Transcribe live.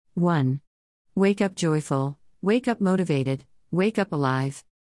1. Wake up joyful, wake up motivated, wake up alive.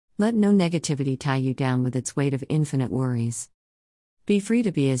 Let no negativity tie you down with its weight of infinite worries. Be free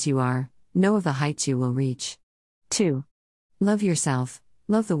to be as you are, know of the heights you will reach. 2. Love yourself,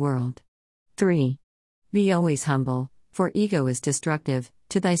 love the world. 3. Be always humble, for ego is destructive,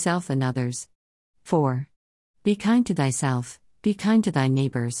 to thyself and others. 4. Be kind to thyself, be kind to thy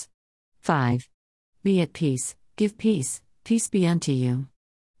neighbors. 5. Be at peace, give peace, peace be unto you.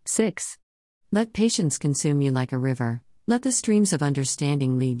 6. Let patience consume you like a river, let the streams of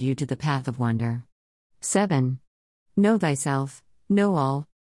understanding lead you to the path of wonder. 7. Know thyself, know all.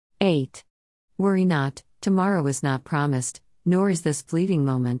 8. Worry not, tomorrow is not promised, nor is this fleeting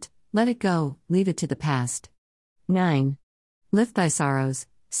moment, let it go, leave it to the past. 9. Lift thy sorrows,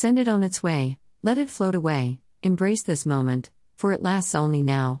 send it on its way, let it float away, embrace this moment, for it lasts only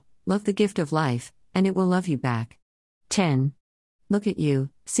now, love the gift of life, and it will love you back. 10. Look at you,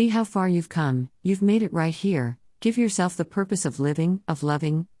 see how far you've come, you've made it right here, give yourself the purpose of living, of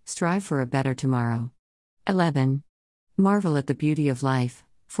loving, strive for a better tomorrow. 11. Marvel at the beauty of life,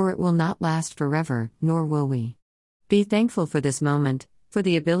 for it will not last forever, nor will we. Be thankful for this moment, for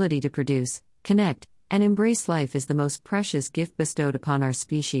the ability to produce, connect, and embrace life is the most precious gift bestowed upon our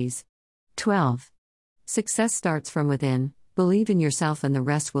species. 12. Success starts from within, believe in yourself and the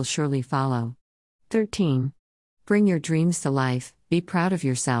rest will surely follow. 13. Bring your dreams to life, be proud of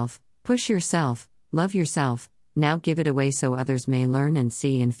yourself, push yourself, love yourself, now give it away so others may learn and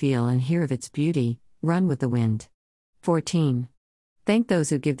see and feel and hear of its beauty, run with the wind. 14. Thank those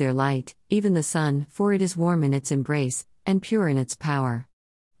who give their light, even the sun, for it is warm in its embrace, and pure in its power.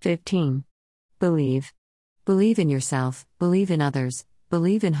 15. Believe. Believe in yourself, believe in others,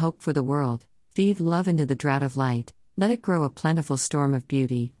 believe in hope for the world, feed love into the drought of light, let it grow a plentiful storm of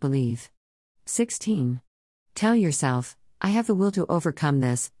beauty, believe. 16. Tell yourself, I have the will to overcome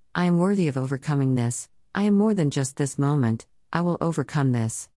this, I am worthy of overcoming this, I am more than just this moment, I will overcome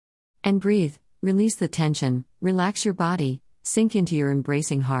this. And breathe, release the tension, relax your body, sink into your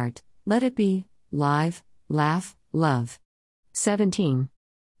embracing heart, let it be, live, laugh, love. 17.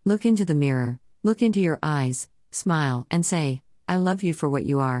 Look into the mirror, look into your eyes, smile, and say, I love you for what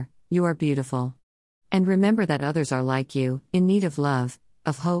you are beautiful. And remember that others are like you, in need of love,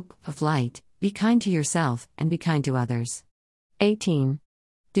 of hope, of light, be kind to yourself, and be kind to others. 18.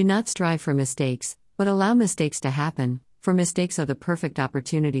 Do not strive for mistakes, but allow mistakes to happen, for mistakes are the perfect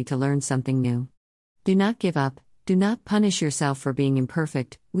opportunity to learn something new. Do not give up, do not punish yourself for being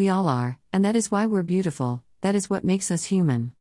imperfect, we all are, and that is why we're beautiful, that is what makes us human.